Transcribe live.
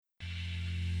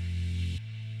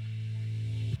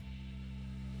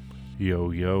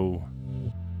Yo, yo.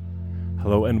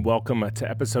 Hello and welcome to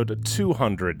episode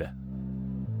 200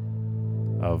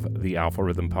 of the Alpha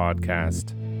Rhythm Podcast.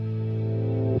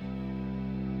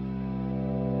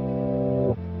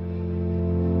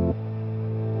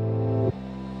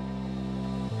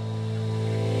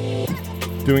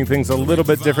 Doing things a little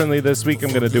bit differently this week.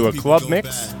 I'm going to do a club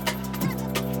mix.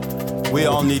 We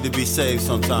all need to be saved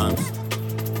sometimes.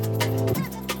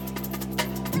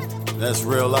 That's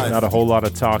real life. Not a whole lot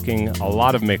of talking, a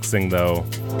lot of mixing though.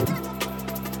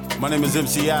 My name is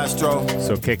MC Astro.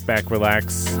 So kick back,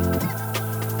 relax,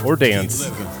 or dance,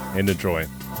 and enjoy.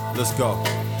 Let's go.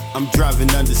 I'm driving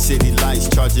under city lights,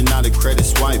 charging out a credit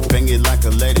swipe, banging like a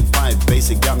leaded pipe.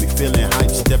 Basic got me feeling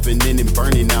hype, stepping in and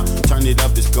burning out. Turn it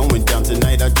up, it's going down.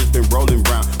 Tonight I just been rolling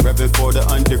round, repping for the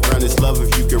underground. It's love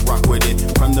if you can rock with it.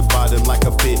 From the bottom like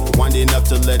a pit, winding up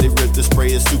to let it rip. The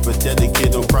spray is super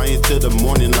delicate. I'm crying till the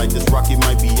morning like this rocket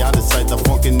might be out of sight. The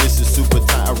funkiness is super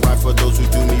tight. I ride for those who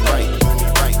do me right.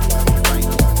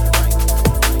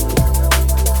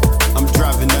 I'm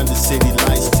driving under city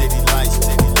lights, city lights,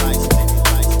 city lights, city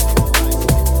lights, city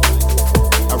lights.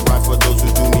 I ride for those who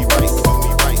do me right, do me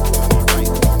right, do me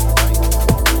right, do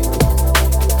me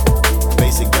right.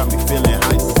 Basic got me feeling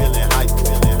hype, feeling hype,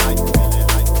 feeling hype, feeling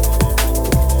hype, feeling hype.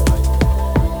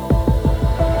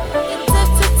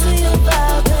 Addicted to your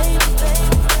vibe, baby.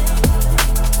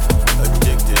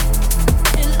 Addicted.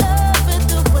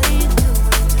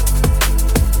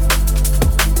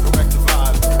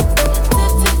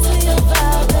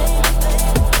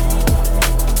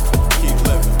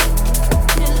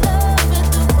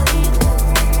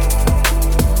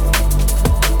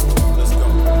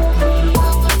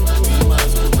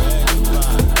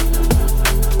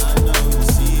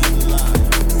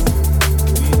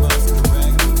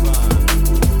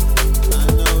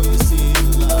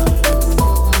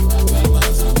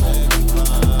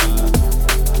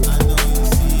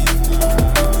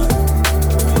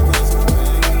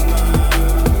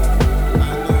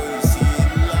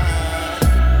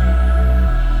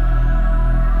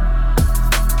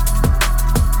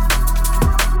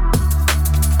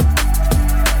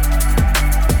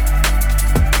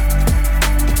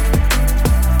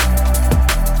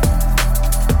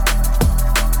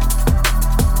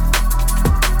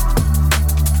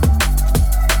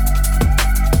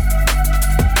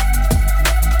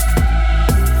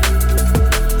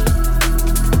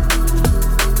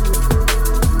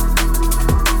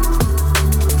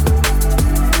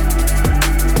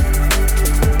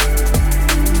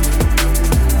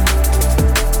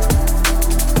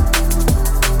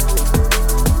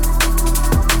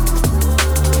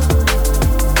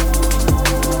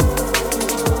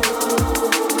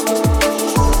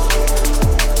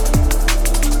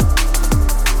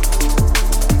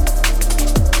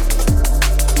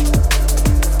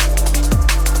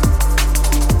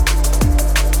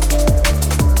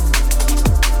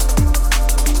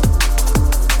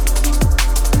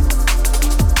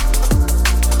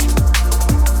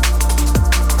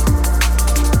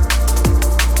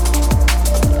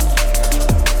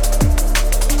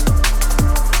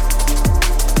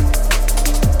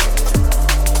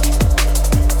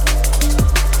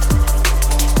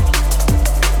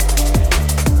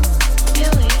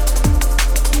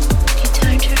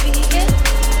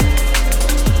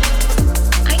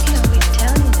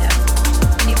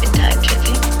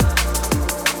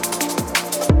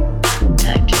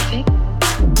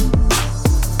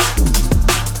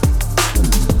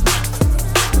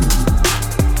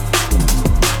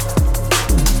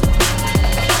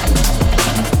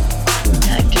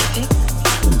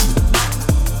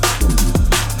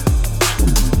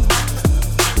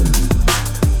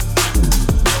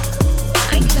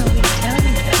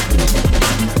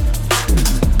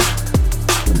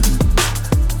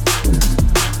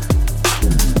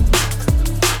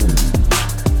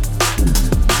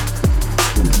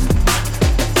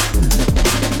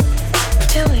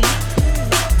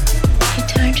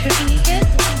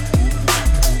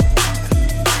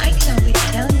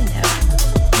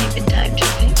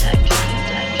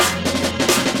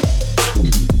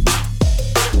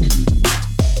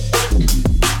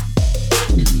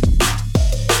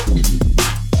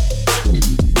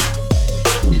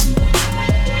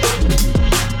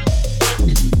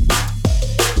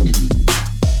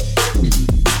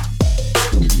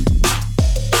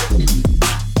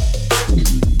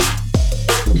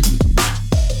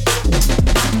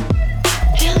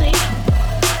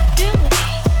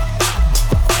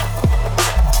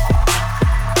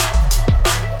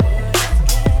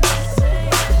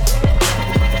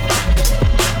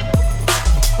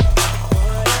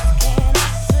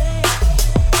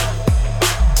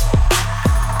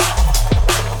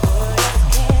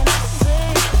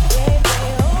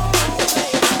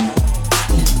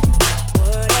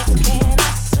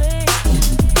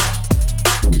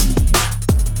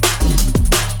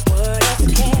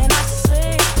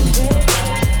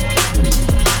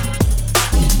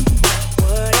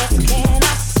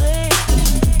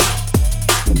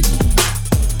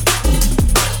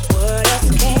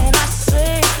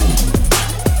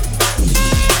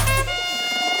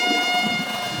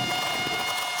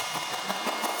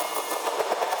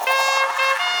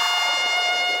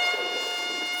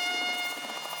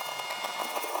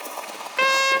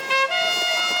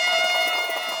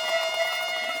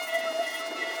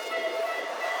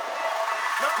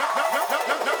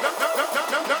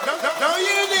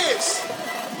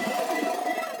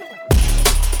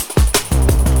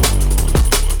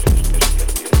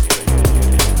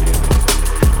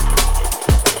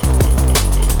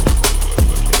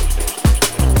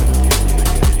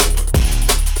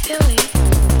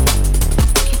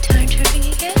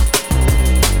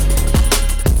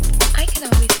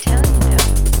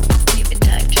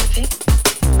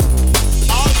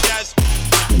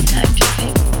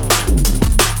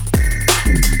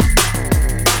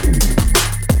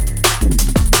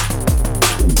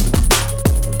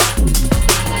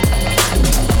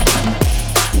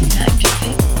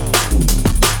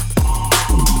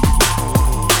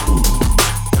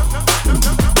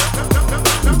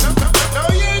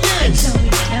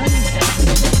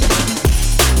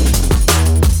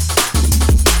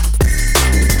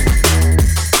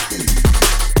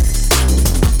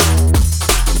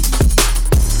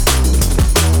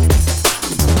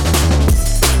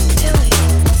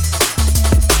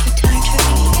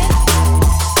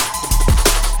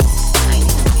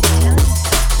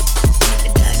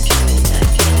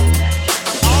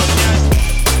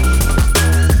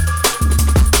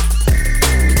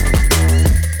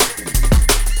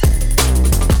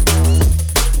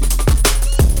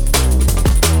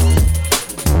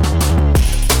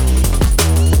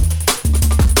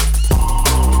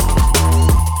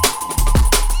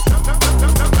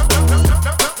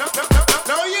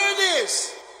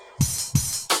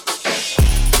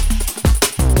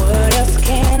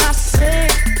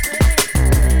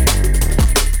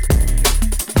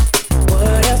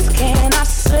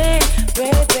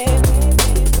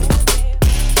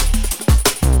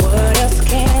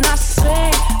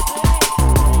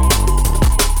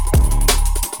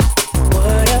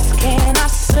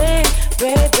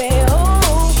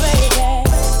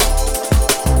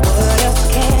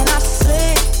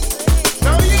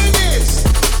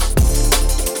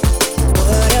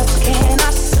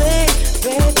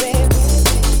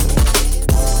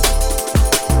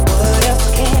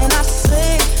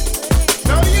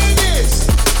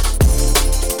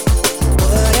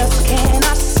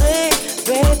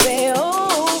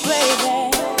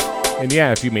 And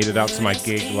yeah, if you made it out to my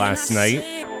gig last night,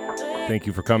 thank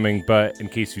you for coming. But in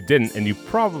case you didn't, and you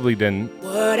probably didn't,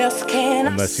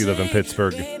 unless you live in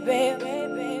Pittsburgh,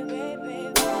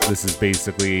 this is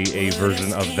basically a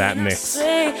version of that mix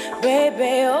that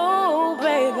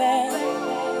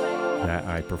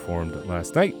I performed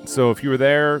last night. So if you were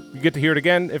there, you get to hear it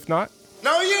again. If not,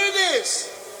 now hear this.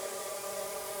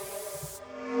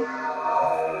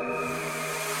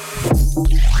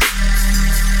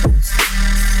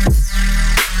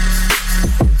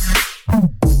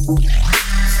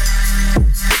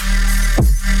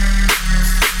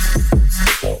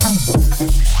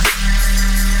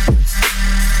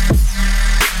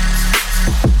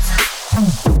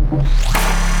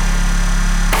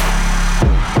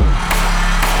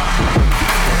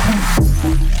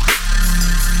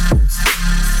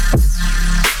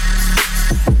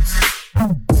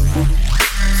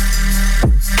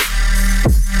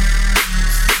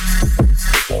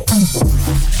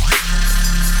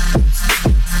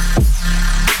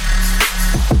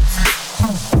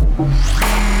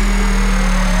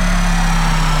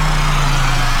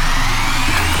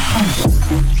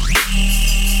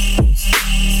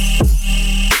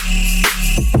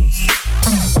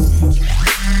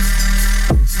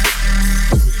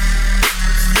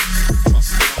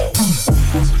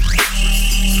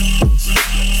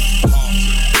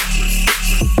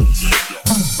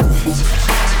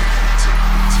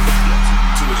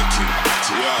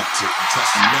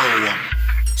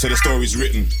 So the story's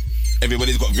written,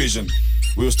 everybody's got vision.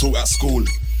 We was taught at school,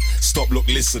 stop, look,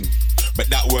 listen. But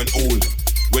that weren't all,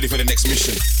 ready for the next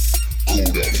mission.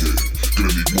 Cold out here, gonna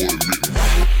need more than written.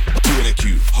 Two in a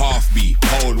queue, half B,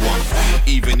 hold one.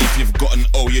 Even if you've got an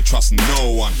O, you trust no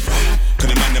one.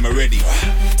 Cause the man them are ready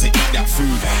to eat that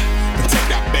food, protect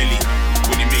that belly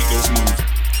when you make those moves.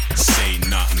 Say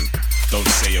nothing, don't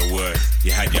say a word.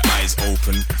 You had your eyes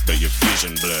open, but your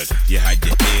vision blurred. You had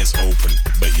your ears open,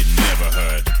 but you never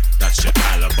heard. That's your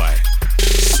alibi.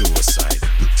 Suicide.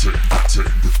 Protect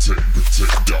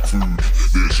that food.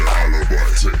 There's your alibi.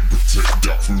 Protect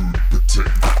that food. Protect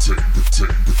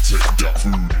that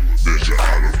food. There's your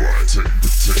alibi. Protect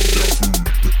that food.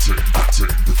 Protect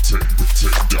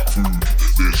that food.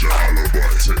 There's your alibi.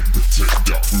 Protect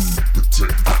that food.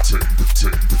 Protect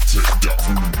that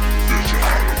food. There's your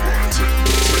alibi.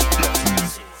 Protect that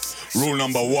food. Rule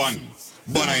number 1,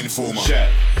 Bonner informer.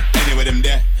 Anywhere them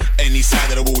there, any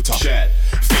side of the water.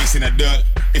 Facing the dirt,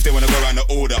 if they wanna go around the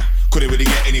order. Could it really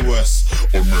get any worse?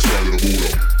 On my side of the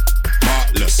border.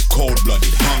 Heartless,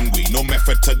 cold-blooded, hungry. No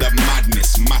method to the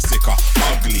madness, massacre,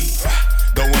 ugly.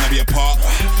 Don't wanna be a part,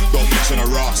 don't mention a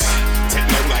Ross. Take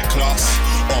no like class,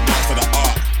 or master the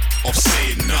art of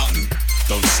saying nothing.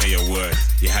 Don't say a word.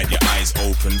 You had your eyes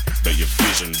open, but your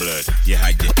vision blurred. You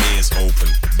had your ears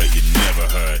open, but you never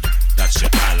heard. That's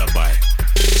your alibi.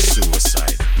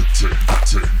 Suicide. Protect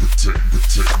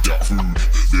that food.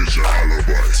 There's your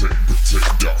alibi.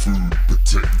 Protect that food.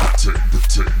 Protect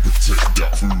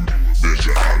that food. There's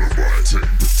your alibi. Protect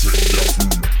that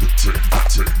food. Protect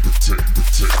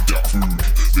that food.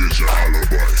 There's your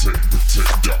alibi.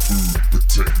 Protect that food.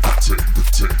 Protect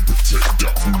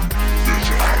that food. There's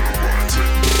your alibi.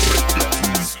 Protect that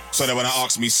food. So they wanna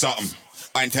ask me something,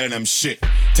 I ain't telling them shit.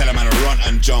 Tell them I'm to run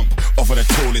and jump off of the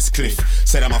tallest cliff.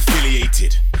 Said I'm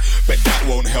affiliated, but that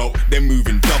won't help. They're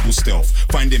moving double stealth,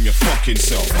 find them your fucking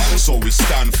self. So we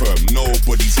stand firm,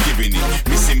 nobody's giving in.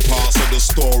 Missing parts of the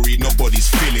story, nobody's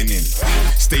filling in.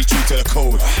 Stay true to the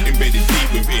code, embedded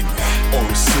deep within. Or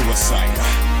it's suicide,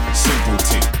 simple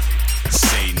thing.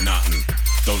 Say nothing,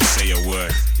 don't say a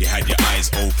word. You had your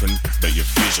eyes open, but your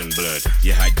vision blurred.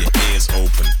 You had your ears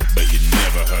open, but you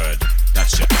never heard.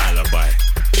 That's your alibi.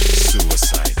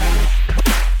 Suicide.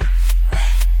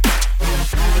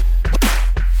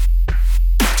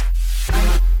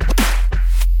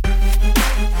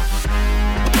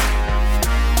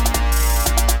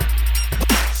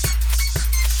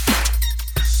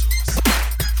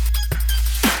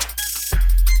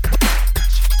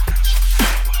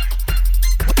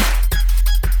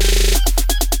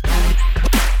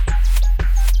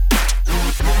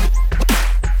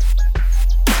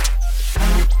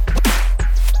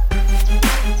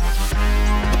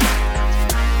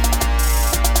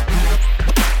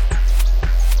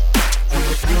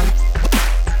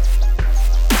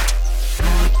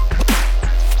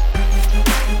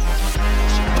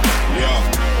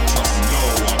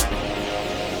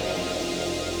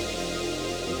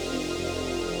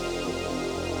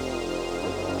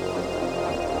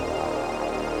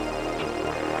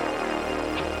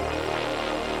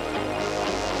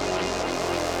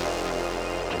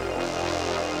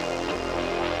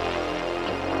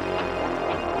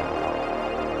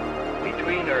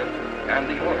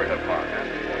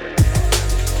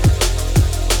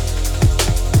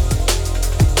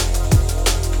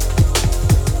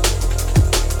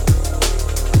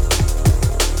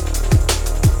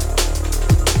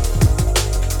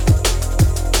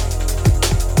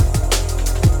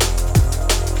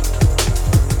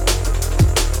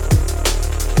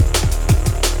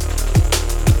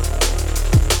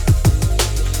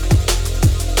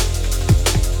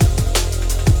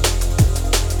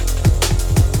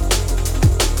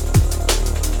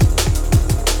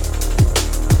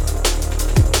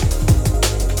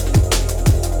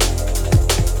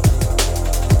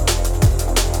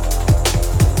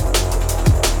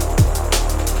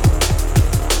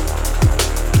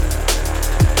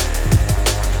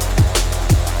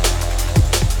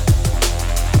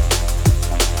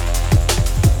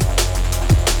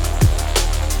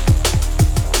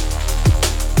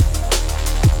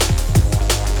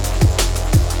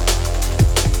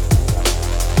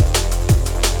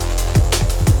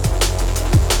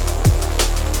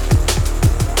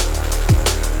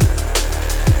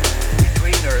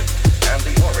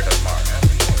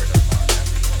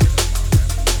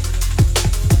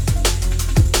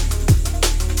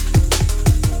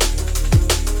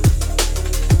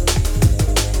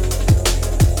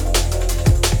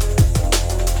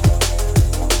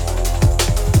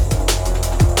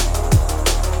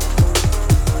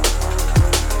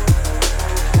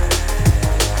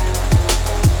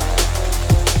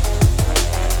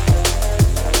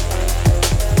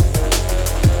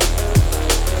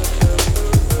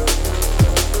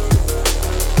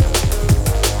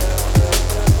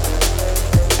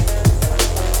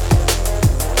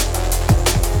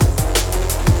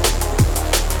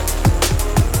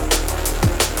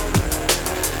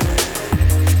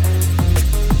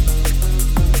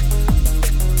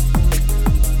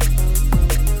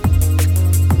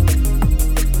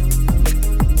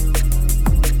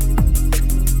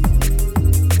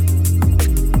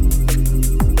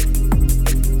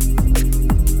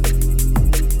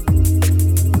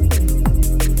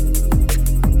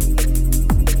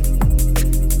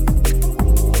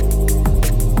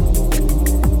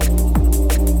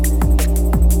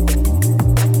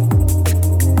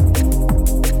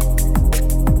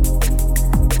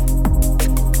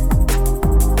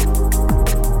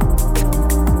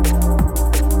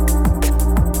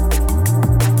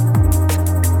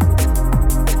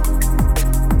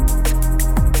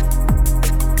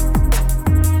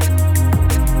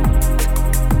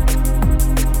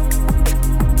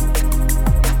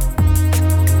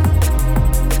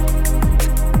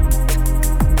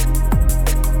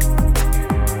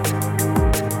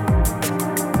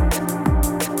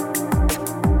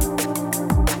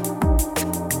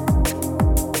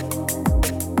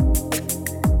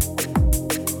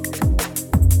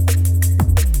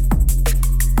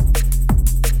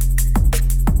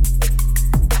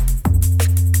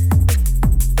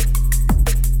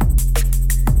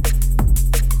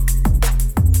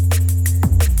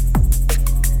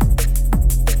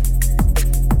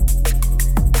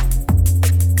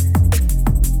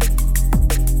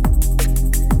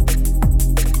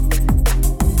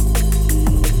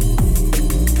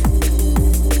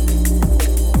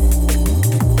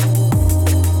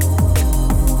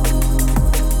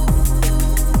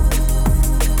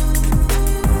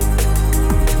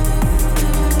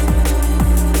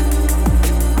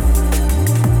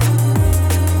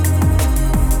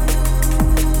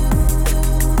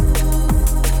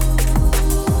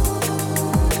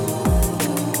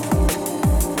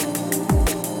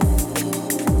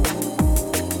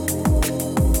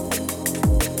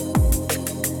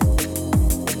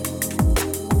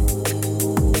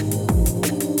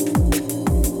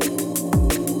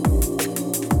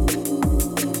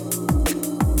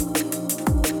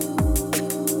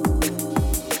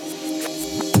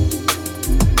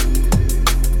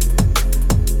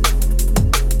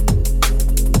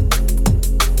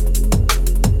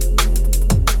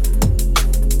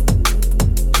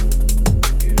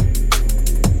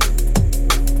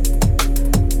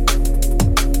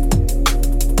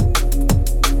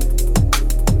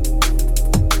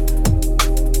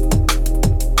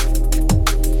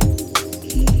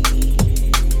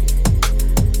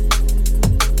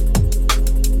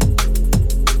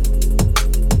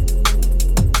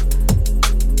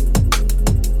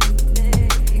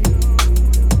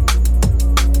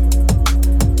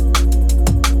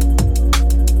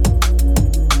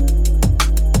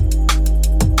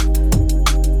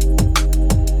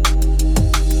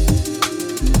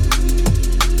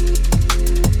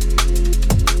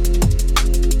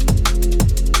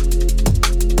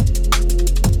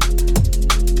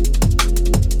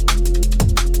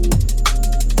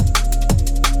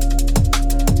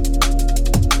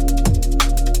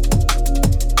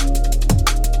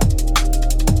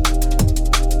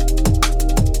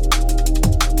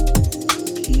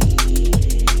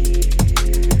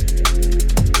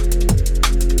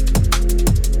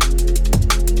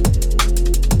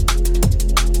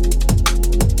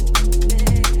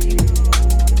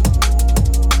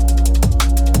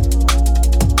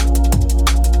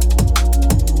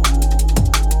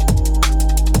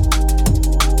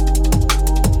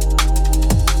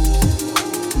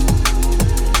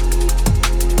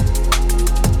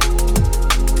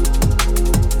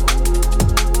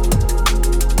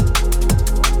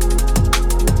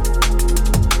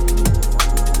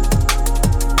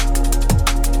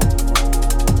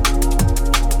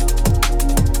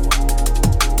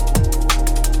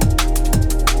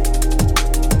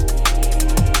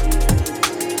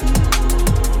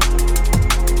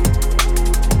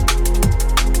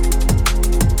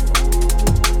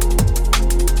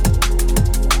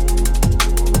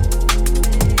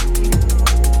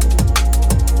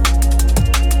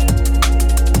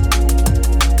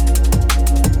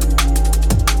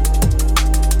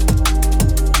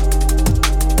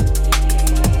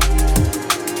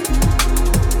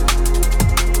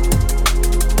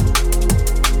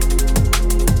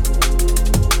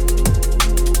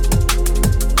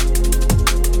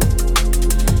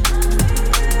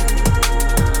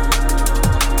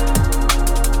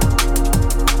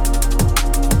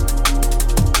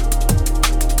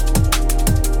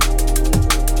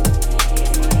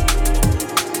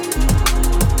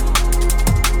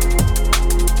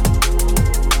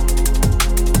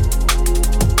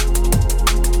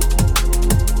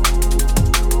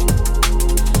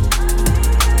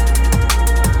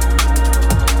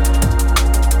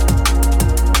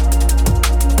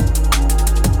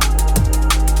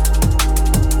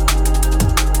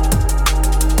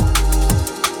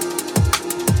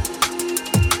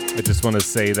 want to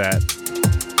say that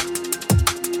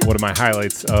one of my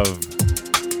highlights of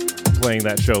playing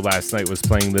that show last night was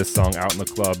playing this song out in the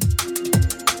club.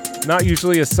 Not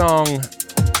usually a song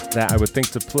that I would think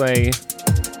to play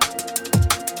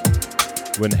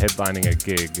when headlining a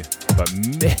gig, but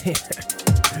man,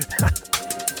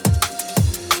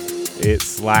 it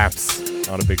slaps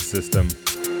on a big system.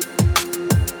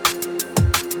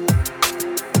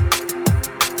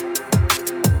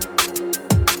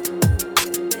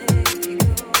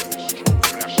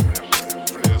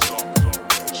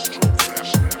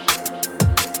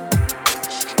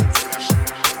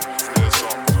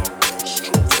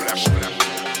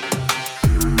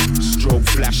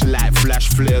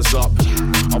 Flares up.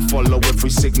 I'll follow every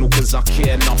signal cause I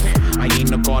care enough. I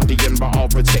ain't a guardian but I'll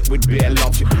protect with bare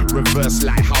love. Reverse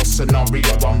lighthouse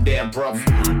scenario, I'm there bruv.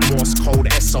 Morse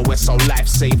code SOS, our life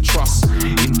save trust.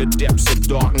 In the depths of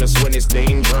darkness when it's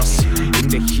dangerous. In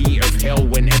the heat of hell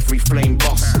when every flame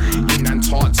busts. In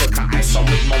Antarctica ice I'll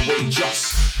make my way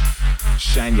just.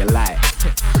 Shine your light.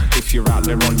 If you're out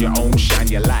there on your own, shine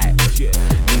your light.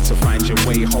 Need to find your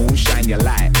way home, shine your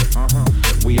light.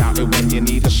 We out here when you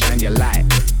need to shine your light.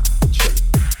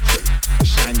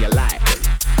 Shine your light.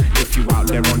 If you out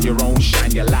there on your own,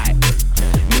 shine your light.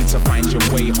 Need to find your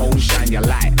way home, shine your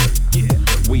light.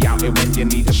 We out here when you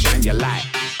need to shine your light.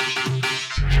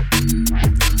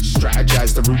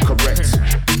 Strategize the route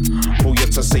correct. Pull you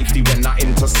to safety when I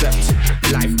intercept.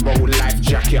 Lifeboat, life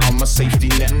jacket on my safety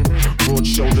net. Broad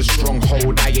shoulders, strong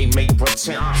hold, I ain't make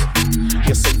pretend.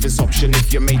 Your safest option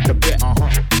if you make the bet.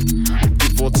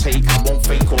 Give or take, I won't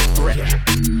fake or threat.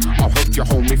 I'll hope you're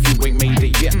home if you ain't made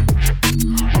it yet.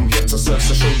 I'm here to search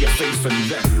to show your faith and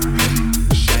then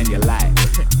shine your light.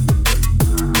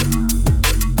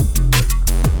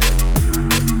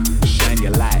 Shine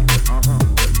your light.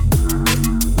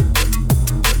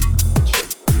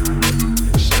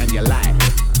 Shine your light.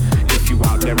 If you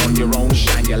out there on your own,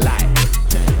 shine your light.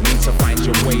 Need to find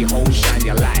your way home, shine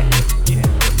your light.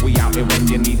 We out here when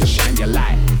you need to shine your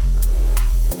light.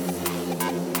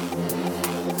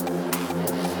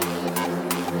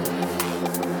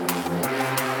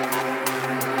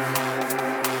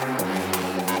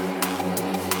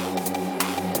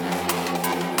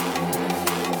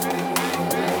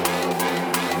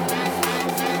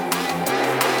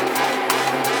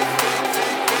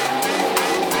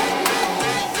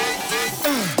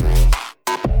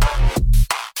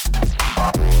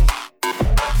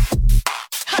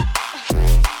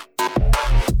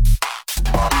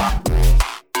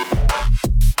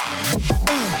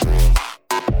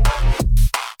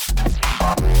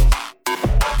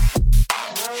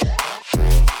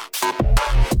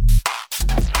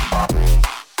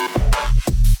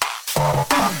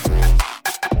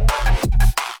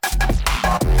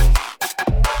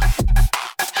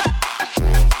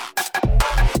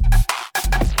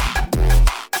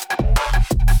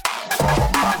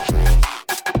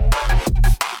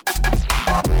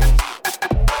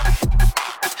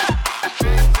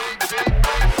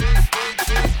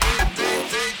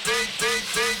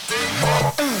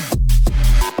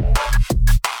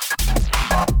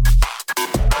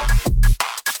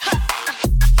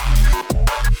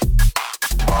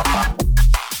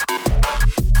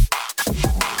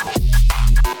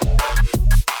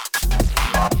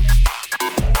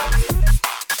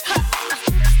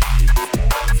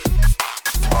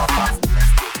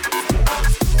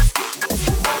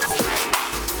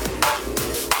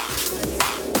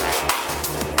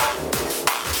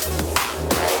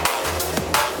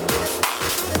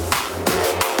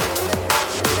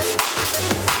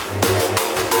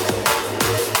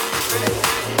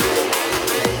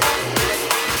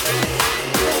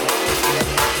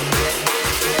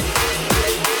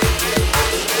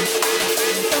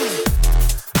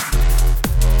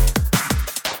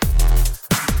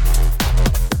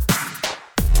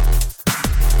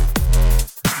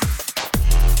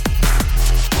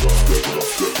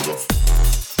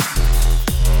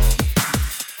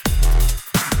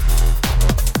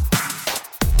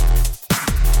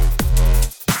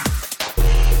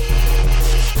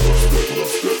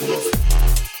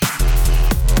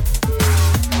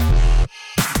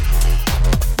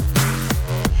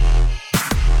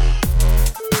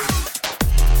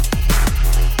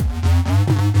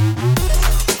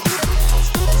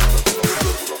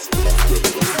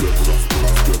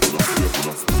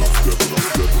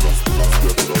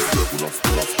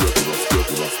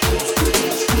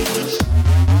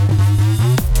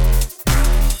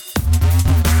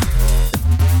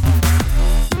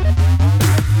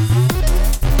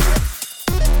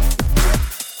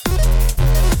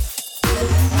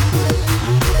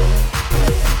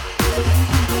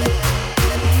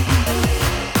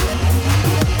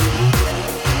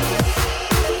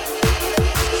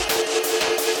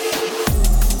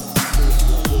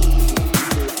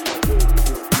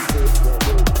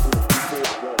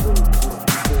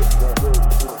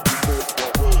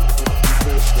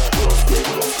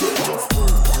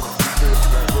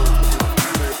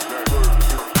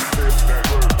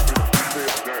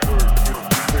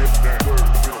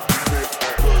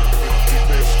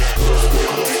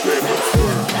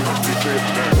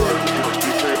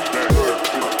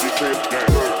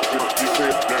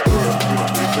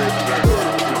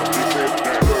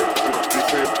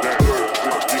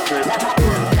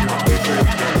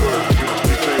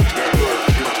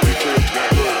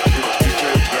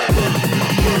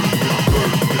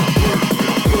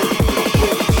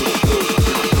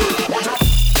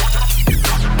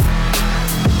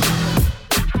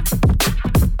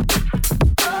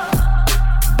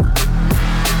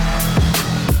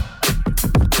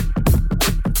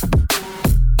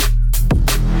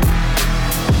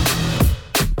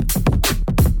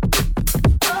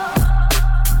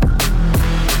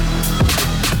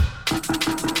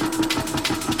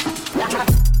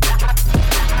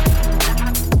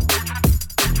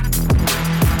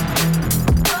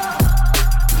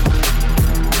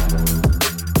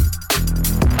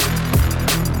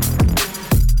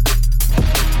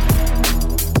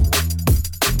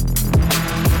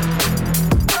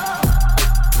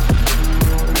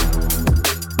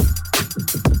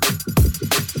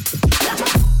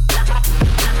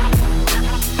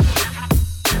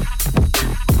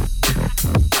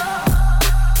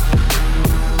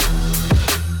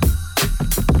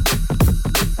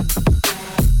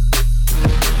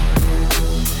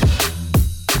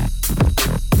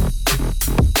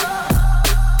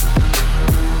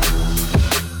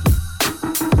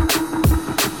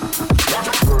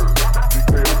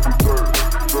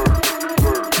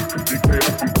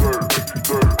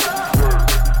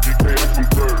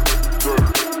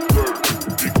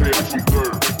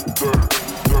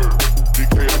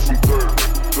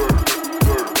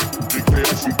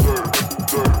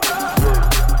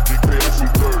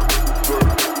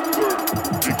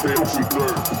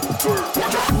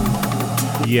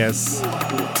 Yes.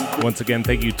 Once again,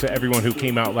 thank you to everyone who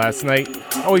came out last night.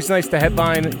 Always nice to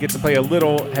headline, get to play a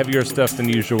little heavier stuff than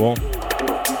usual.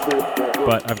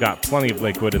 But I've got plenty of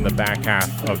liquid in the back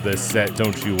half of this set,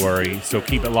 don't you worry. So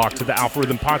keep it locked to the Alpha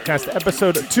Rhythm Podcast,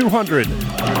 episode 200.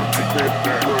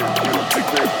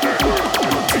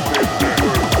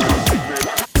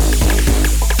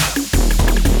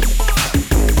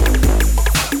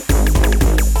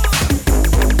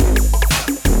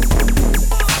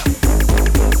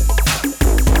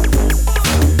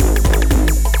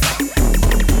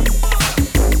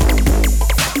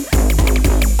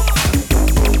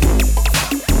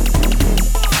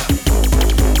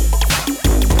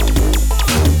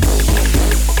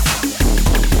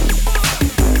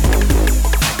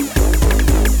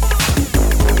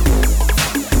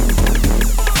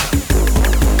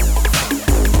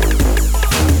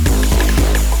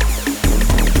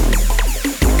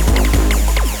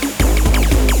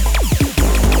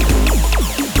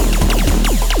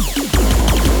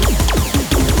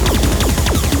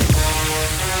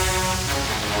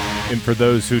 For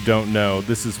those who don't know,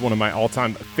 this is one of my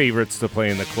all-time favorites to play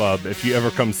in the club. If you ever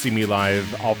come see me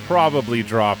live, I'll probably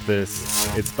drop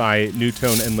this. It's by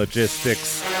Newtone and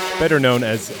Logistics, better known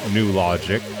as New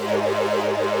Logic.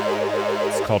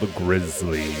 It's called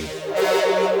Grizzly.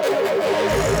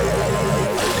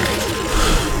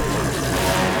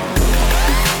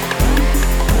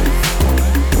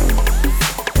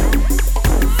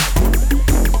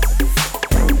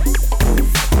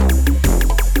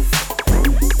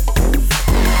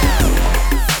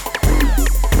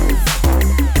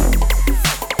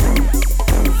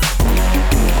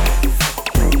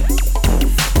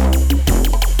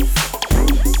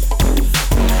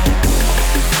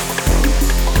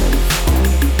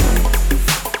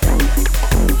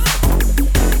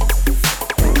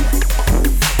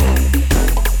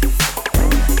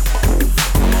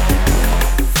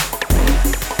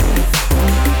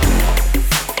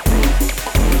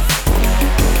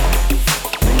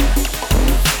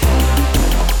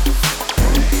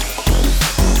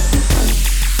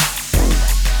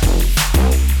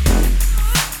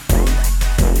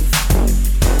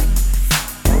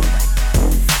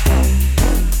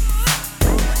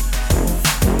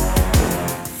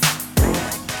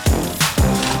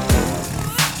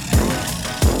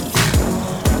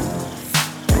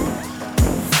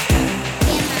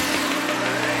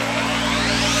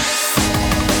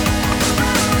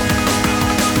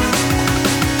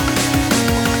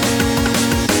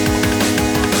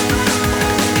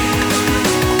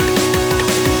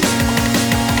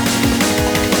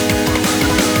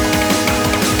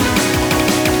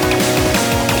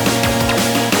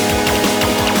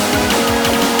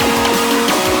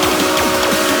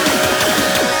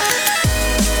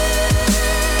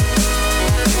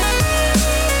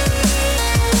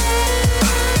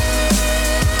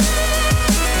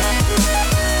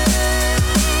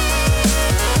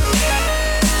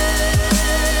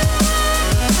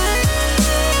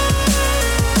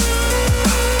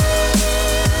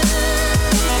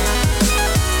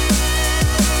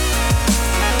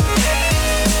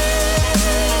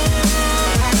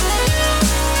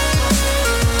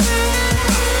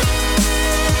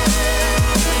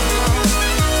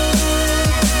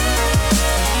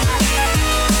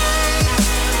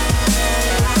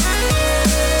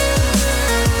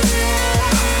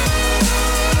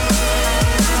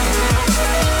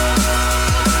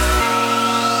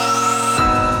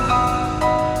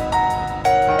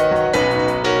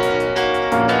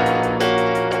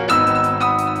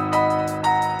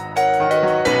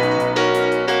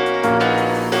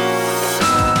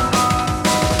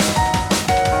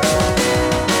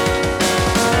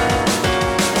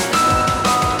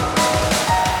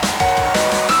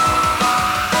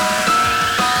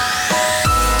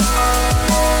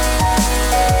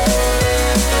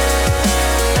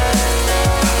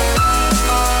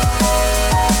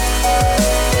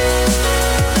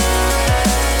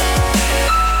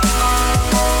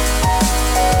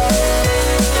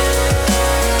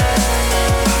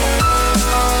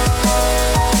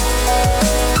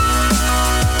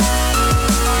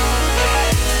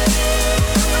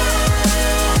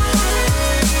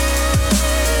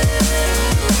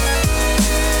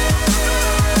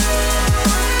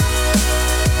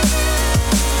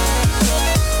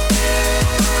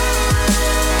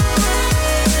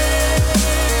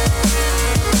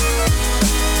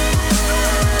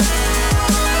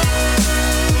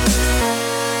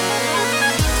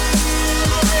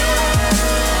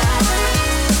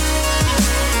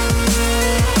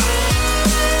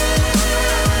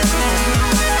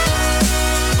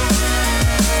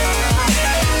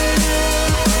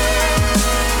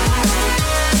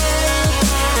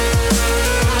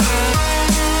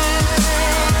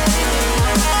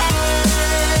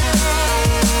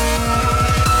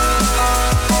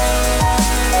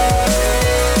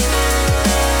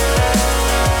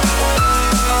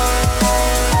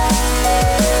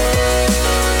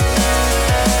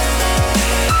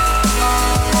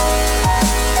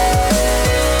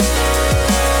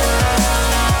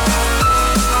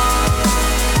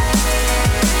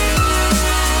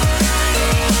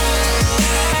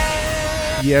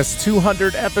 Yes,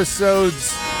 200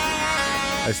 episodes.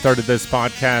 I started this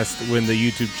podcast when the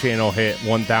YouTube channel hit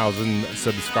 1,000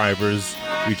 subscribers.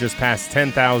 We just passed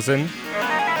 10,000.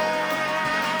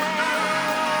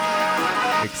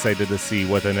 Excited to see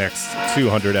what the next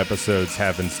 200 episodes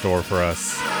have in store for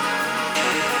us.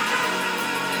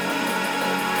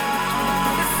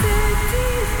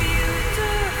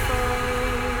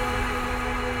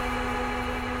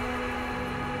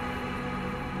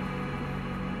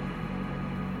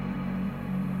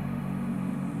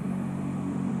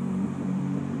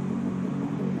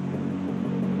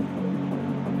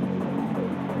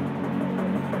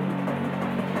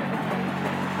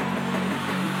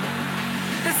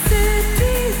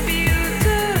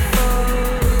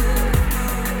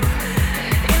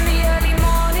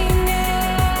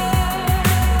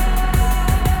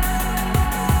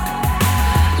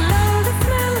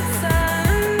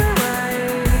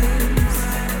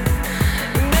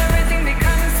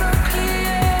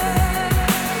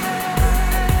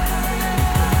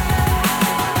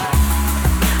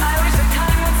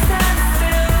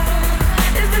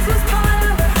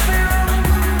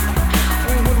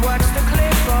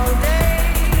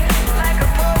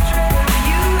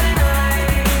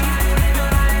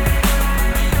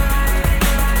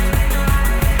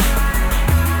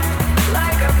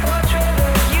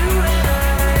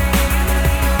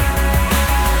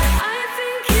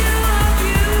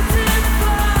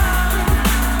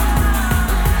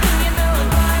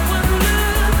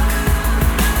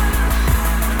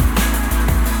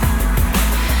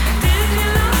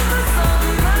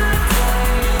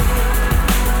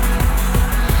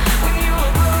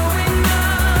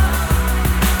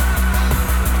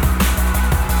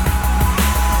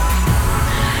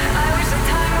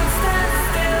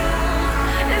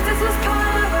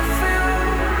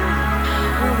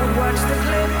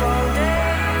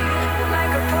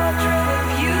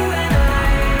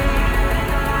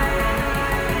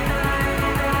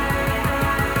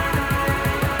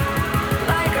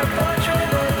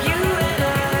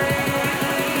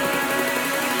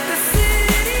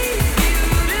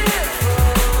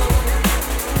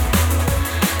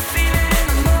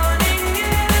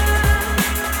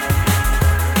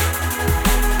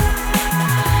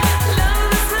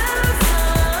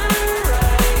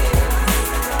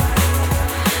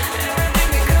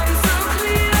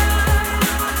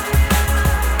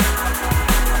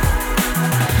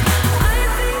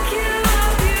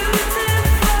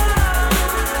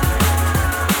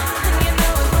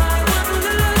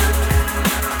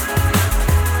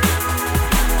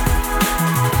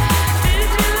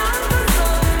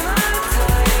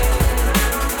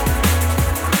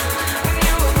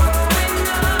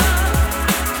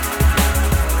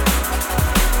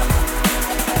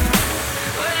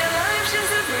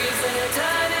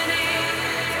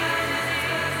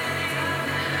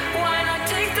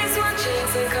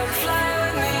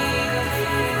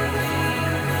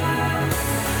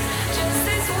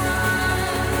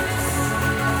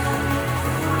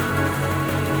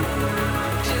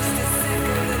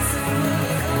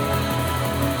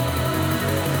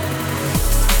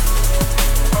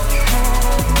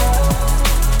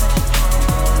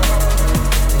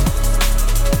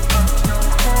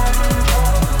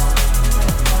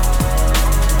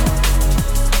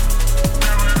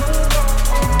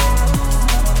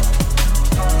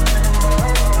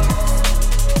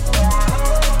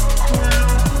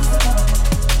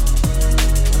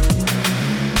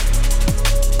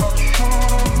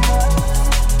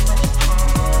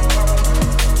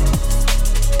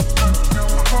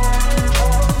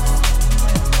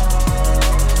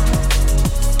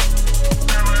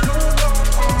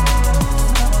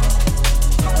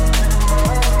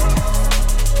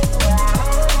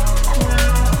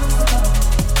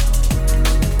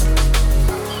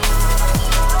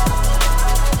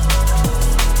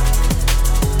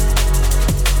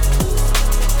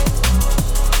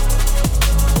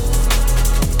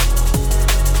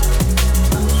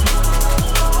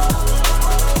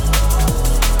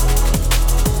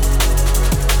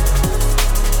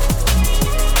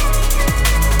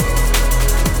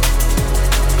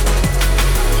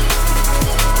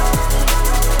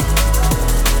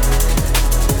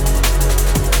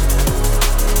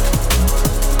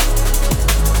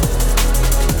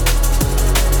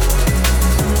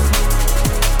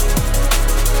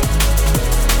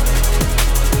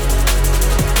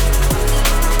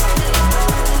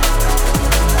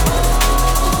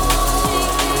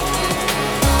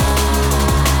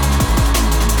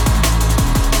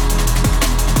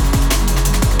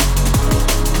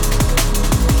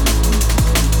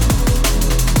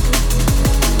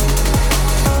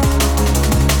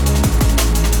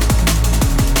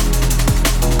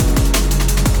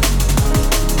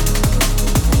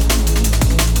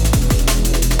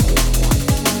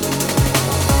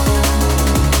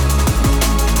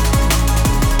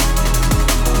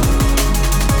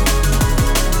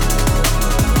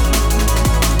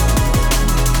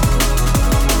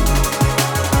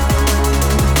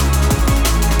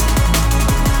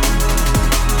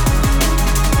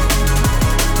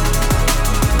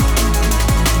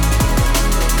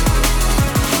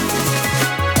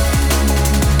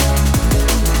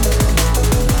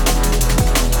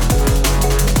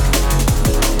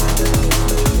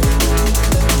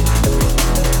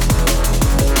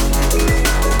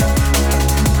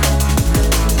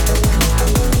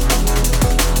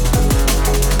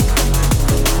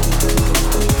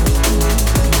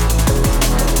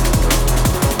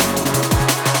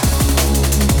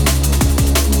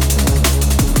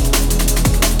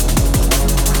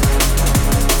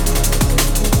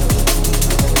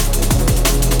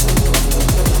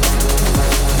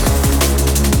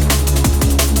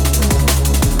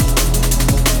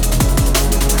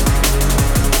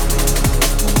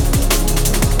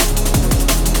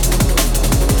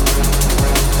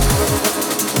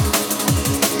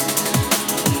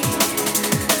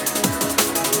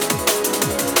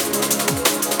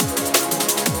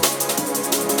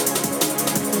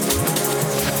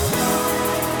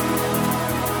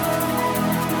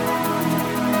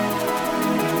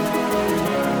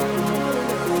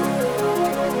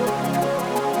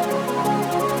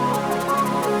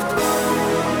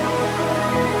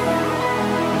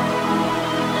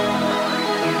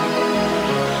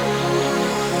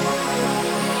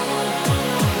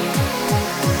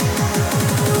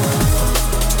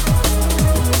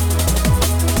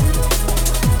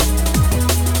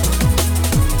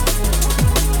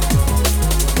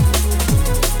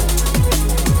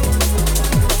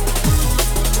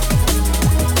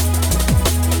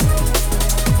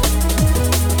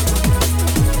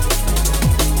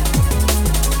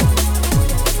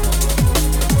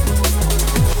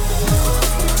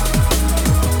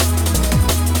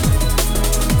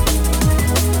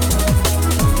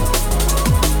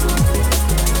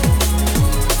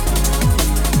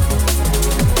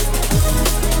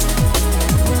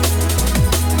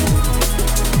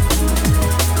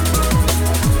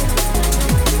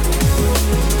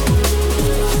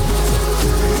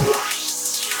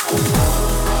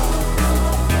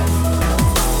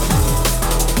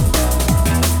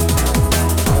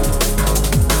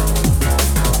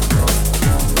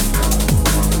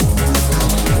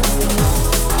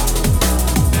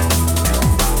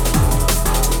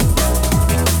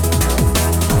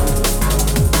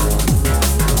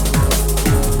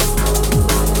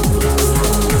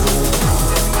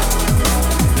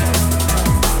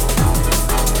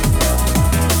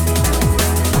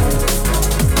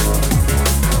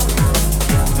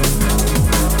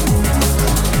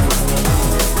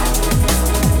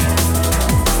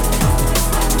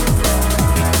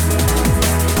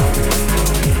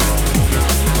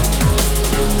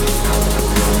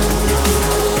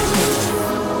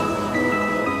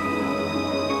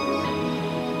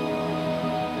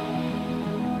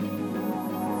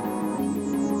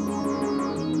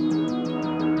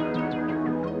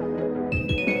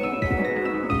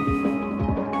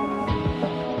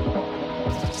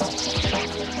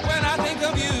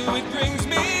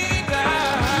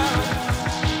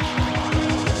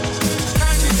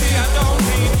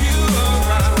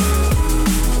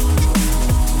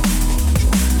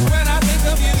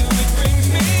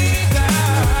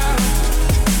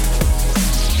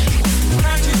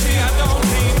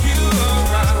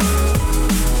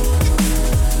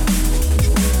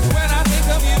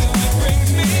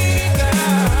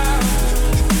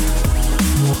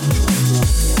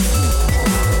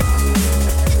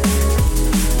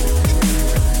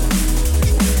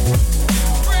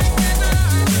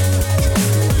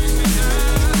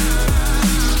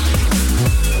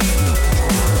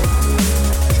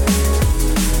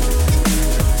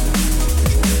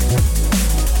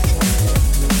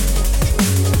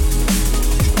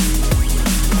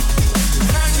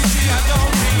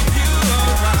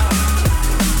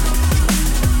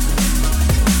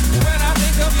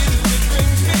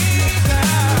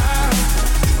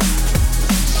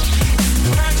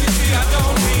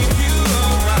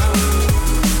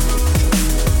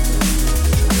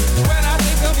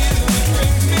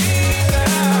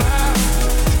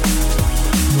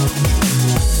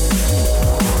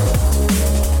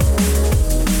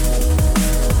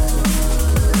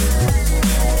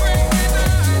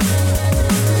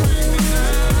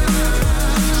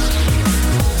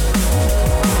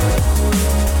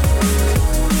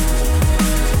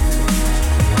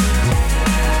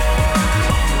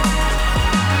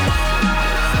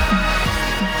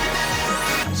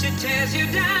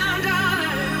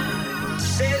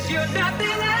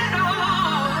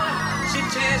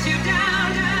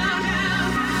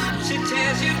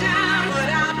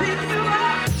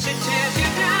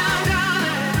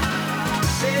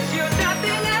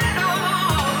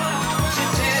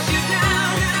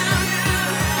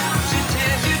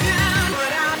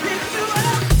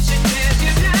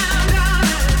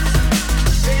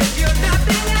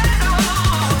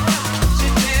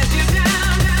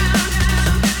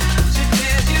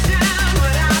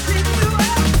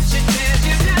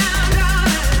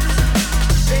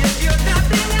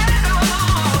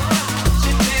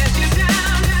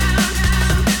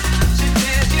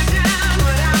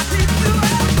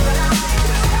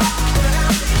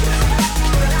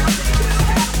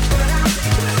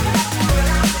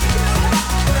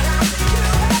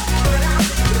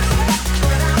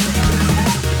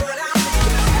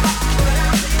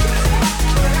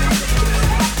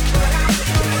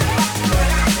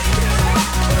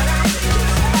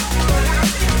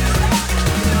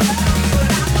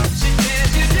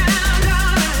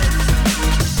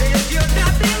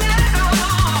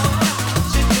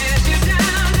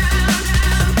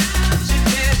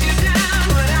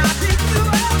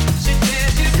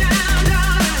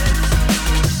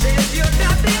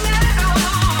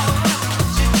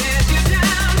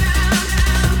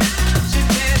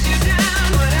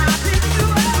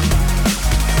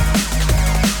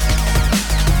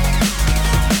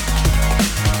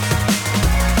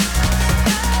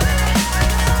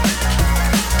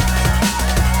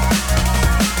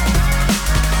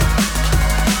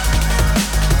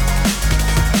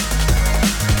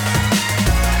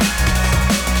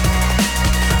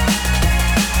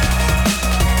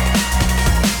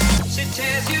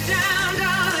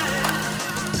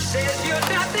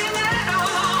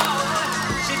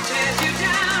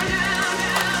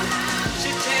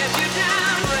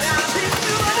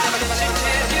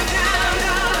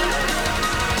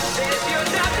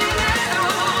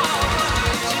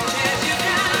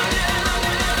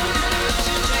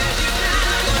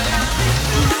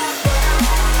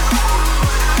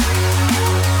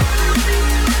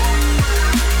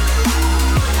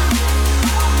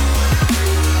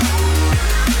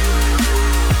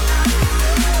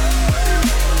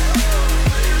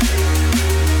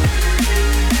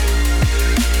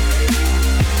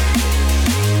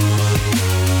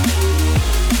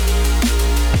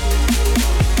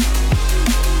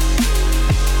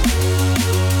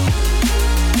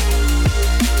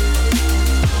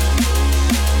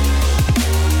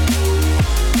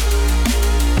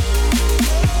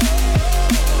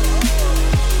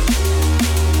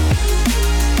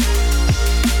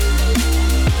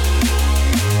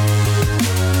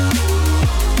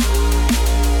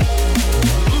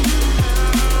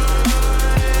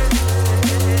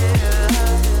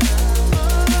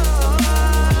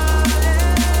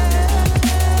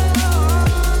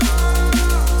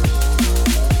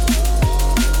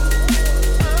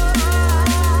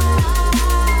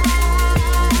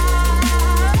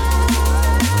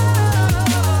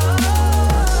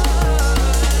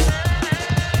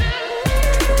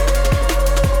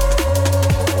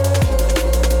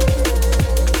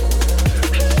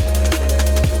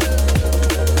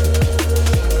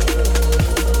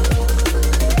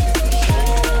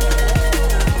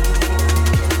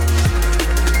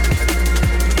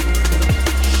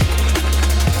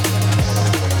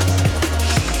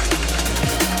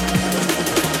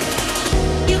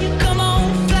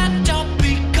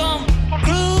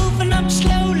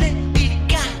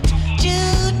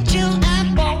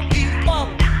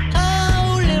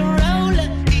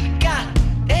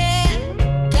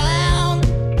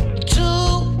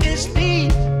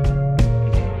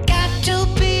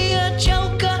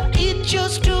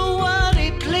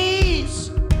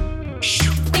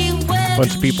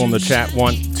 bunch of people in the chat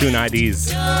want tune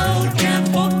IDs.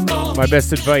 My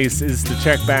best advice is to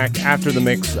check back after the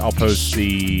mix. I'll post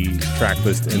the track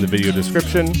list in the video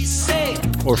description.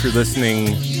 Or if you're listening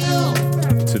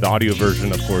to the audio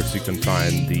version, of course, you can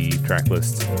find the track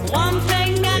list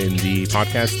in the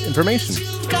podcast information.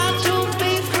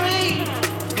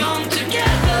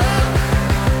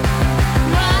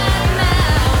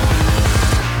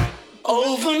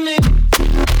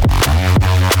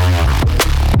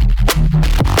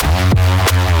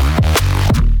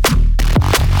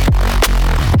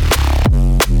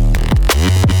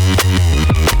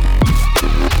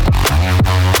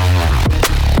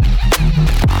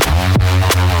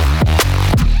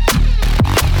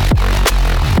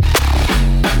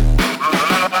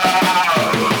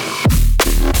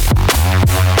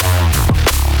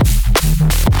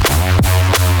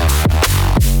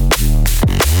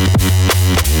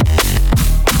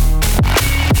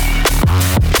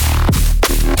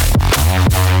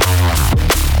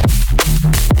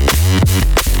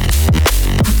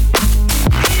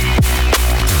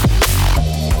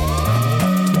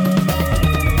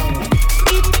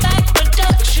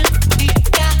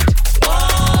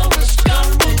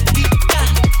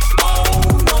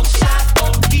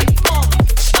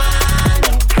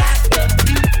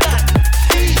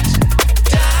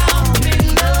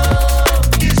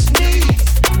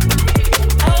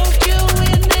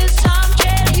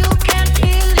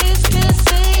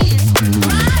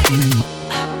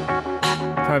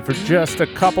 Just a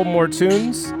couple more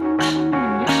tunes.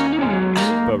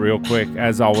 But real quick,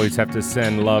 as always, have to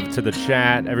send love to the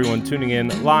chat. Everyone tuning in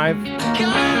live.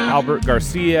 Albert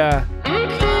Garcia,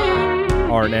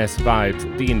 RNS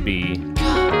Vibes, D&B,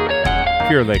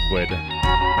 Pure Liquid,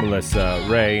 Melissa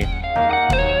Ray,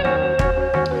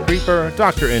 Creeper,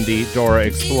 Dr. Indy, Dora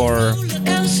Explorer,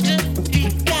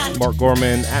 Mark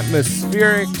Gorman,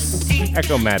 Atmospherics,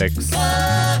 Echomatics,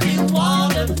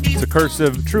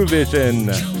 Cursive, True Vision,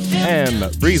 M,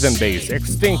 Breathe and Bass,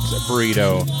 Extinct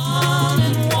Burrito,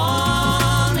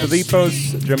 Filipos,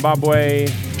 Zimbabwe,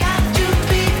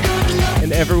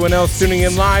 and everyone else tuning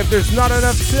in live. There's not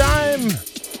enough time.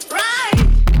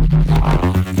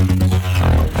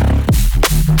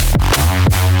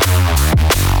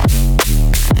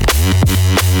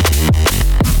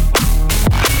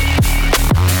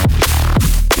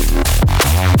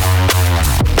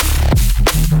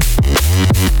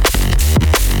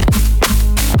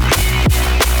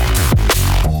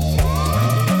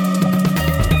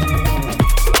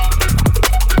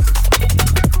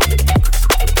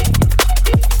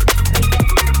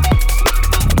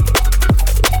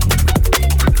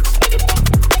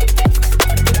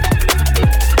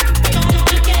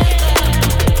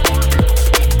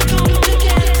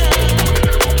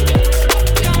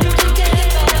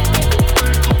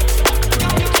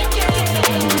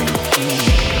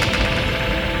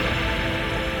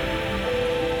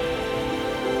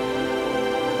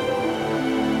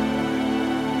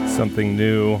 Something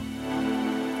new,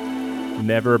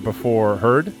 never before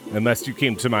heard, unless you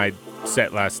came to my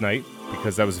set last night,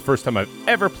 because that was the first time I've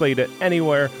ever played it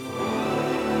anywhere.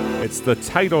 It's the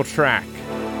title track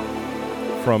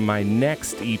from my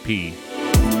next EP,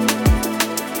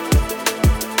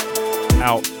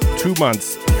 out 2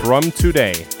 months from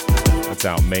today. That's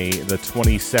out May the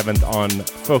 27th on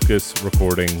Focus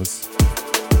Recordings.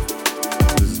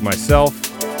 This is myself,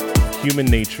 Human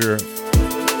Nature,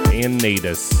 and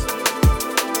Natus,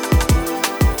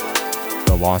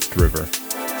 The Lost River.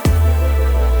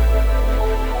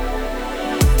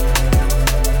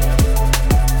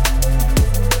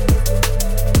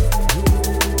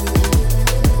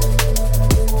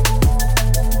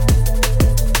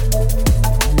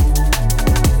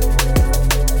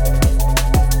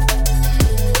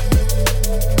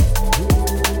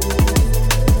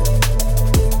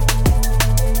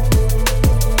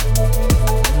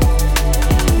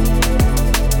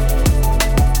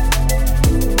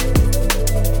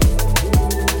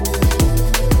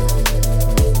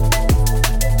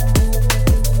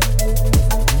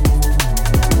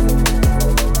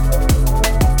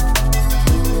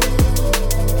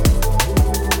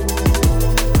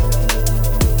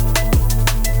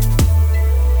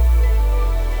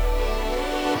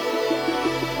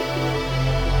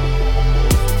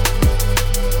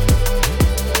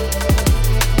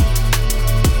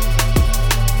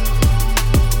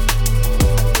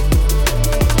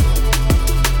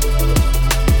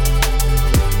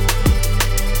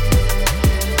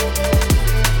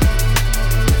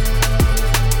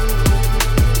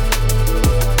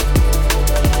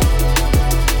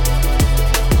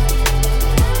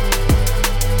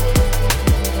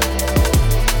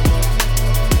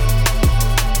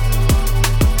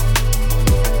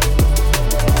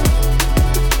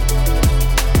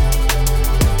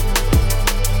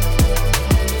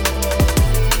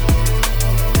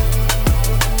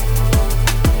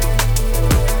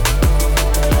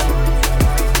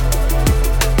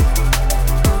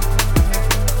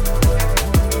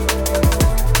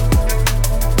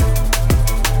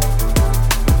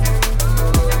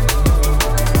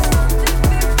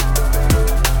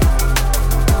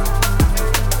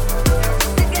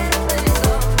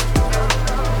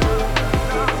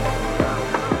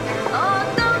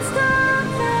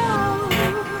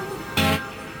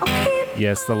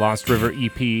 Yes, the Lost River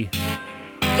EP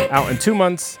out in 2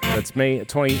 months. That's May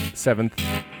 27th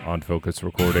on Focus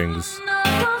Recordings.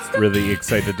 Really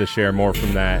excited to share more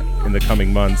from that in the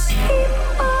coming months.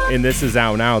 And this is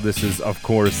out now. This is, of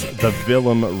course, the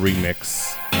Willem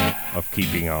remix of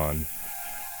Keeping On.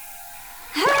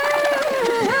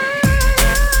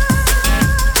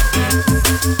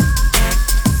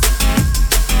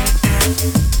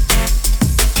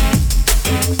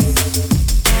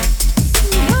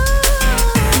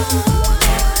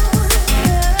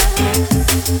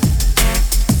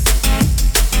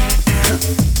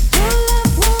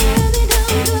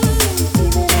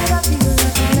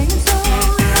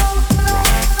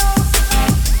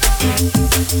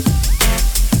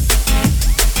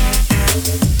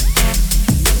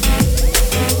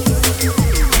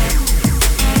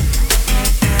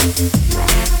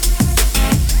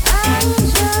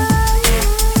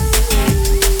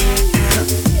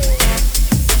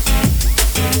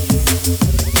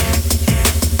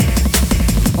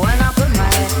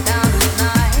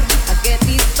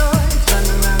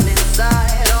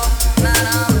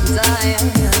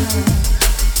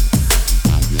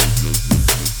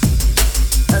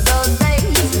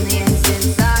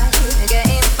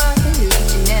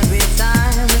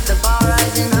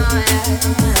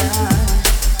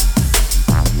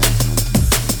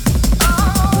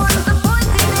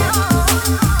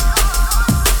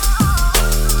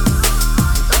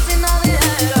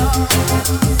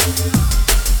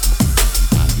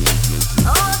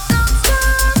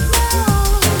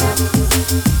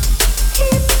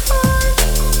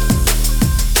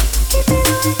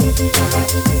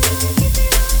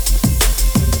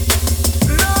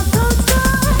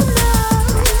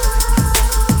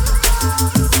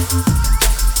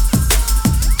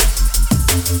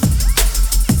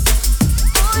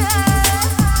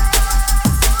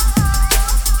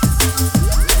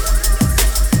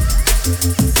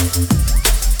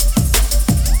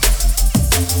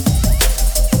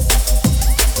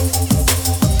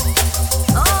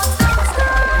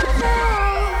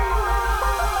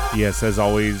 Yes, as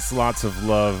always, lots of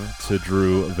love to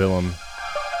Drew Willem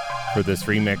for this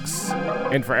remix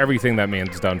and for everything that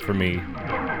man's done for me.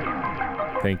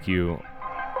 Thank you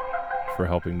for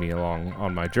helping me along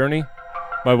on my journey.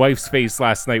 My wife's face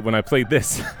last night when I played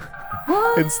this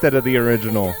instead of the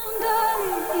original.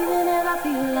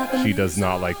 She does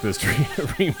not like this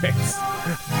remix.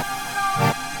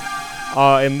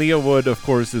 And Leah Wood, of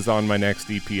course, is on my next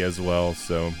EP as well,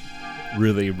 so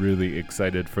really, really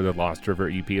excited for the Lost River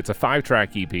EP. It's a 5-track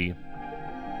EP.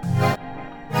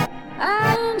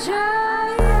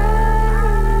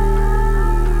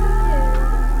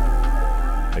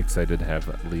 Excited to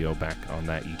have Leo back on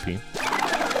that EP.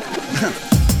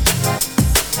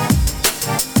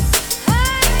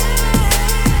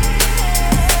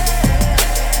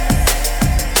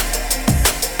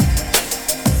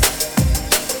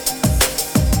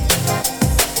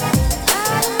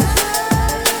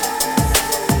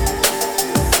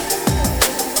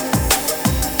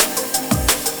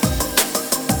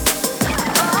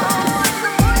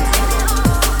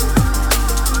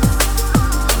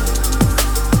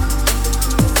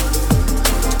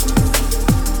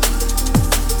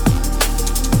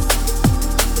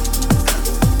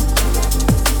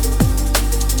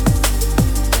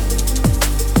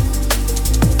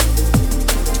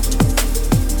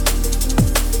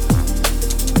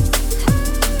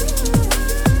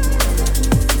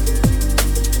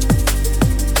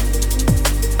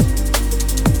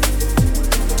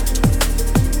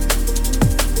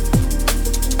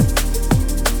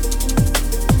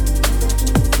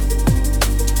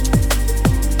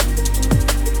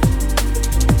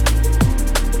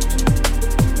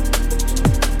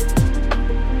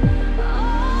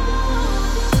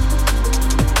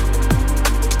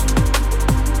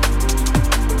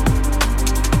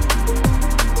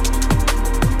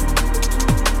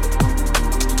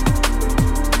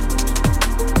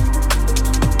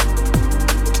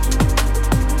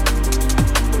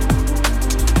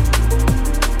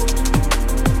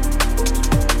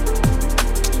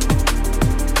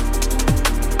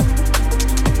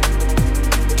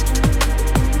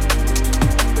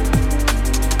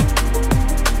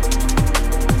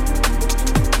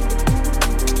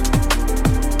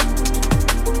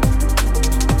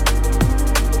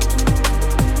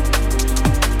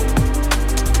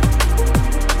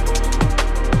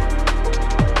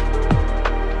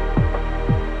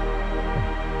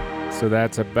 So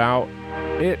that's about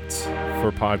it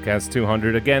for Podcast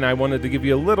 200. Again, I wanted to give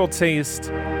you a little taste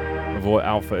of what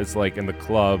Alpha is like in the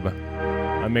club.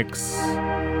 I mix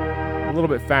a little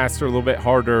bit faster, a little bit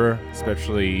harder,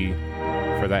 especially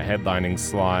for that headlining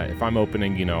slot. If I'm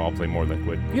opening, I'll play more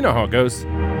Liquid. You know how it goes.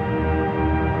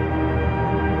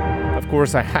 Of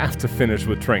course, I have to finish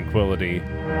with Tranquility,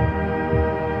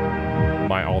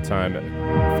 my all-time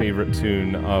favorite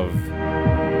tune of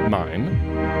mine.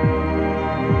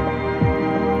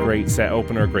 Great set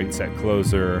opener, great set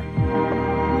closer.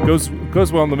 Goes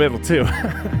well in the middle too.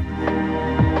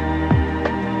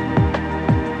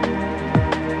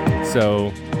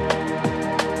 So,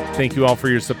 thank you all for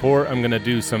your support. I'm going to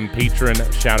do some patron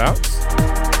shout-outs.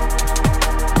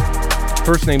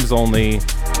 First names only,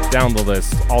 down the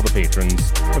list, all the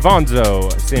patrons. Avanzo,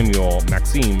 Samuel,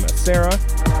 Maxime, Sarah,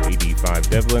 AD5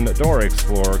 Devlin, Dora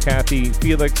Explorer, Kathy,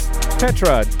 Felix,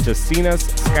 Petra, Justinas,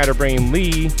 Scatterbrain,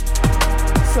 Lee,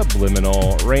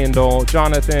 Subliminal, Randall,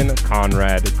 Jonathan,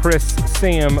 Conrad, Chris,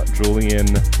 Sam, Julian,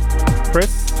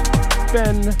 Chris,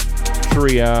 Ben,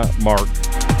 Shreya, Mark,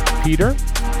 Peter,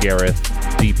 Gareth,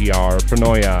 DPR,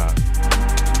 Pranoya,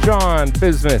 John,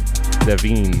 Bismuth,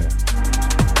 Devine,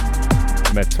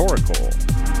 Metorical,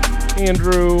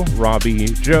 Andrew, Robbie,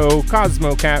 Joe,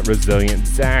 Cosmocat, Resilient,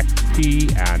 Zach, P,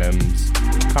 Adams,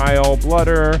 Kyle,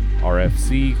 Blooder,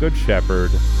 RFC, Good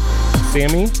Shepherd,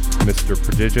 Sammy, Mr.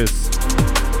 Prodigious,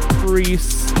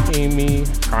 Reese, Amy,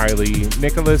 Kylie,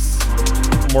 Nicholas,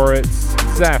 Moritz,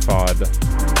 Zaphod,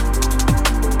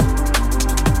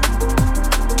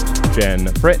 Jen,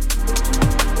 Britt,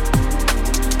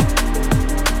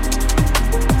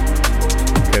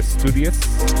 Kestudius,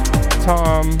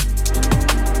 Tom,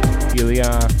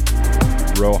 Elia,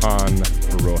 Rohan,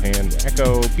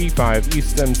 Echo, B5,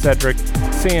 Easton, Cedric,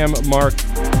 Sam, Mark.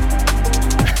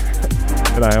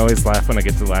 And I always laugh when I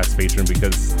get to the last patron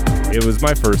because it was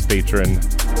my first patron,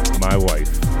 my wife.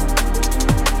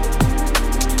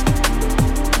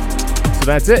 So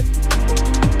that's it.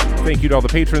 Thank you to all the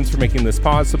patrons for making this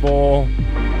possible.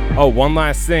 Oh, one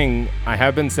last thing. I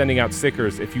have been sending out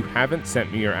stickers. If you haven't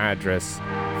sent me your address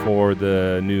for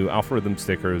the new algorithm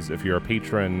stickers, if you're a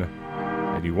patron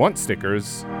and you want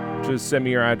stickers, just send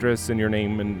me your address and your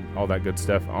name and all that good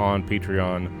stuff on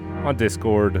Patreon, on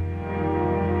Discord,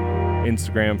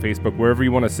 Instagram, Facebook, wherever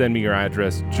you want to send me your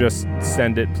address. Just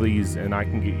send it, please, and I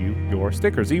can get you your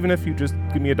stickers. Even if you just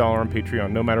give me $1 on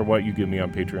Patreon, no matter what you give me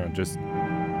on Patreon,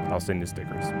 I'll send you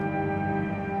stickers.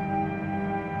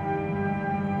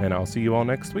 And I'll see you all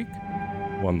next week.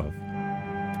 One love.